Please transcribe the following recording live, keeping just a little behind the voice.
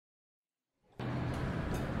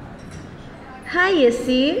Hi,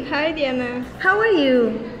 Jessy. Hi Diana, How are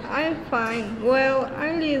you? I'm fine. Well,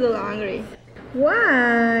 I'm a little angry.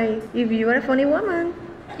 Why? If you are a funny woman.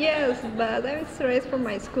 Yes, but I'm stressed for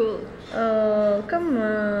my school. Oh, come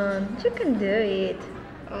on. You can do it.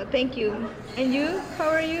 Oh, thank you. And you? How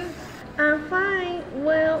are you? I'm fine.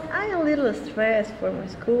 Well, I'm a little stressed for my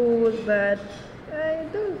school, but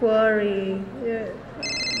don't worry. Yeah.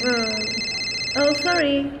 Oh,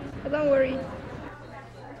 sorry. Don't worry.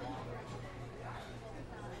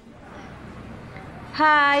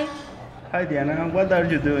 Hi. Hi Diana, what are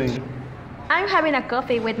you doing? I'm having a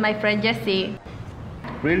coffee with my friend Jessy.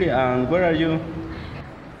 Really? And where are you?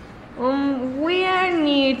 We are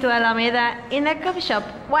near to Alameda in a coffee shop.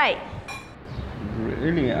 Why?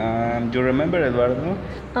 Really? You remember Eduardo?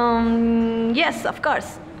 Yes, of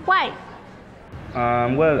course. Why?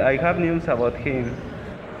 Well, I have news about him.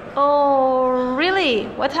 Oh, really?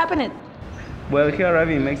 What happened? Well, he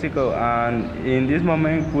arrived in Mexico, and in this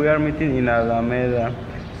moment we are meeting in Alameda,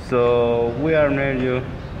 so we are near you.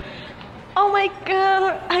 Oh my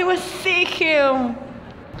god, I will see him.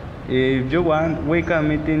 If you want, we can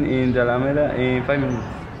meet in the Alameda in 5 minutes.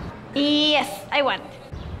 Yes, I want.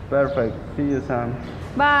 Perfect. See you soon.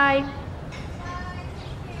 Bye.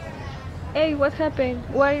 Hey, what happened?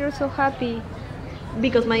 Why are you so happy?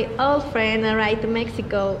 Because my old friend arrived to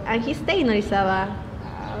Mexico and he stayed in Orizaba.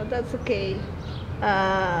 That's okay.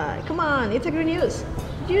 Come on, it's a good news.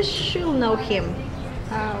 You should know him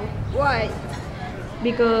Why?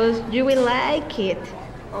 because you will like it.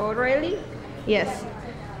 Oh, really? Yes.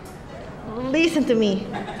 Listen to me.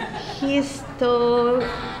 He's tall,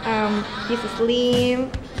 he's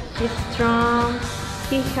slim, he's strong,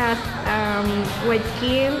 he has white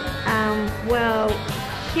skin, well,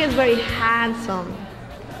 he is very handsome.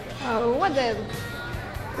 Oh, what else?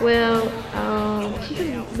 Well, he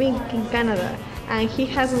has been in Canada and he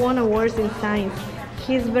has won awards in science.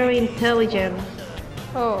 He's very intelligent.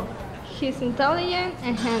 Oh, he's intelligent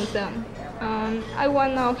and handsome. I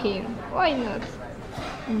want to know him. Why not?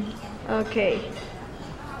 Okay.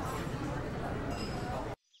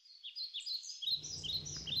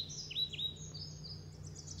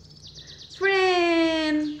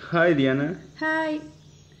 Friend! Hi Diana. Hi.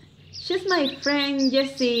 She's my friend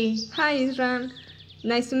Jessie. Hi, Isran.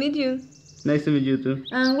 Nice to meet you. Nice to meet you too.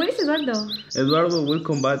 Where is Eduardo? Eduardo will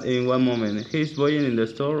come back in 1 moment. He's buying in the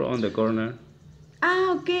store on the corner.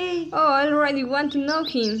 Ah, okay. Oh, I already want to know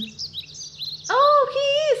him. Oh, he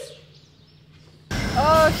is.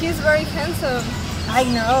 Oh, he's very handsome. I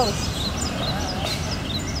know.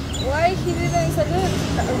 Why he didn't salute?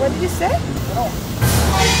 What did you say? Oh,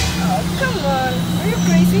 come on. Are you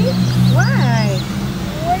crazy? Why?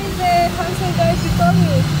 Where is the handsome guy you told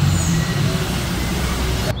me?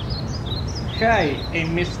 Hi,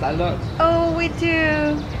 I'm Mr. Lot. Oh, we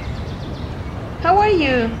do. How are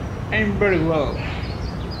you? I'm very well.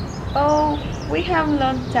 Oh, we have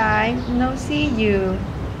long time no see you.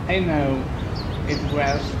 I know it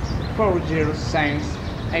was 4 years since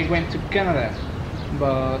I went to Canada,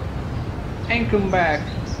 but I come back.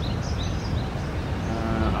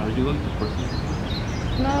 Are you going to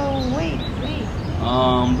participate? No, wait.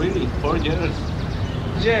 Really? 4 years?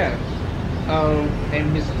 Yeah. Oh, I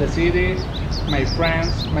miss the city, my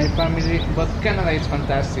friends, my family, but Canada is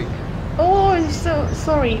fantastic. Oh, I'm so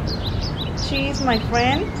sorry. She is my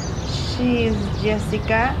friend. She is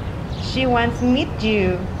Jessica. She wants to meet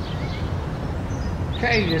you.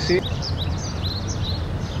 Hi, Jessy.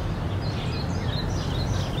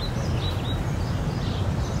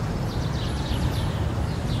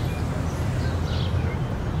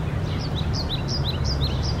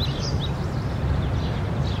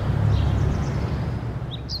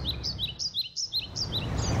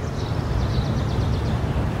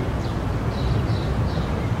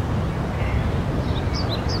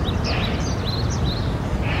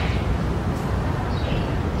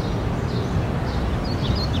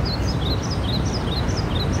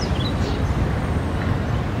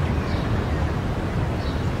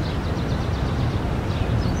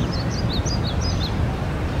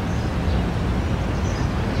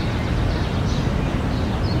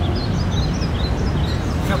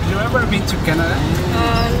 Have you ever been to Canada?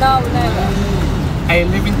 No, never. I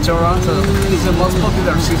live in Toronto. It's the most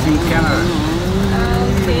popular city in Canada.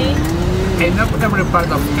 Okay. I know every part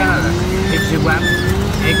of Canada. If you want,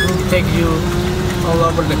 I could take you all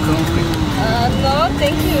over the country. No,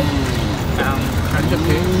 thank you. Are you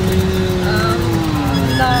okay?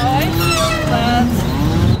 No, I feel bad.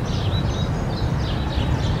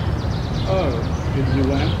 Oh, if you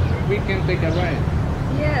want, we can take a ride.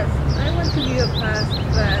 Yes, I want to give you a pass,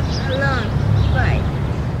 but alone. Bye.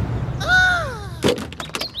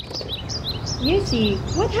 Jessy,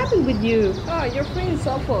 what happened with you? Oh, your friend is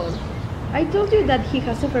awful. I told you that he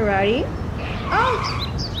has a Ferrari. Oh!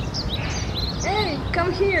 Hey,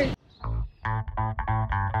 come here.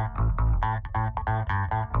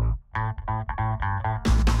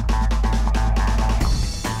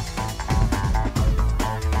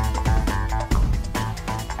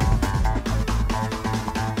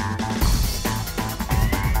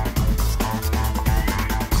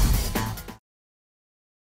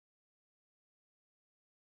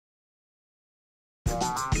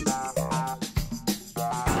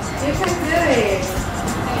 You can do it.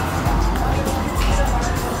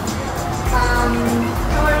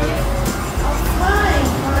 How are you? I'm fine,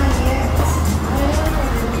 yes.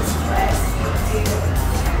 I'm stressed.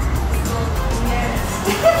 Yes.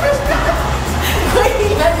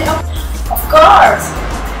 Of course.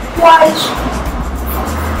 Why?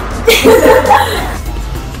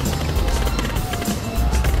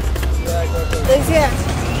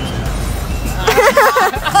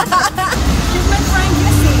 She's my friend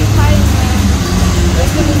Jessy. Hi.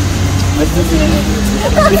 He's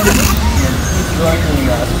going in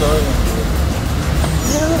the store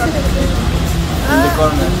in the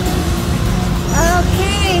corner.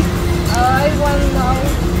 Okay. I want now him.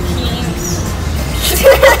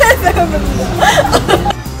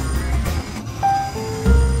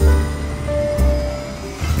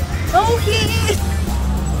 Oh, he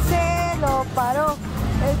se lo paró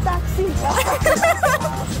el taxi.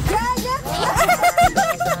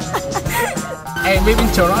 I live in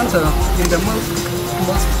Toronto, in the most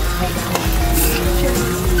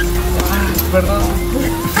pardon.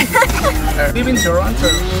 I live in Toronto.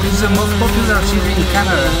 It's the most popular city in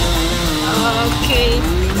Canada. Okay.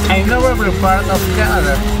 I know every part of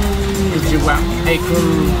Canada. If you want, I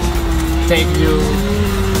could take you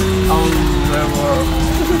all the world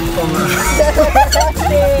over.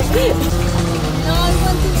 No, I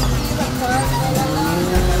want to see the car.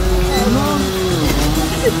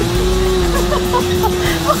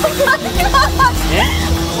 Oh my God!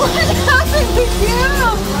 What happened with you?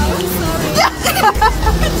 I'm sorry.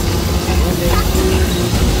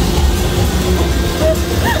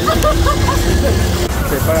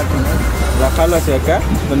 Se para al final. La jalo hacia acá,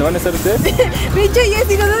 donde van a estar ustedes. Bicho,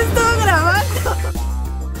 Jessy, nos estaba grabando.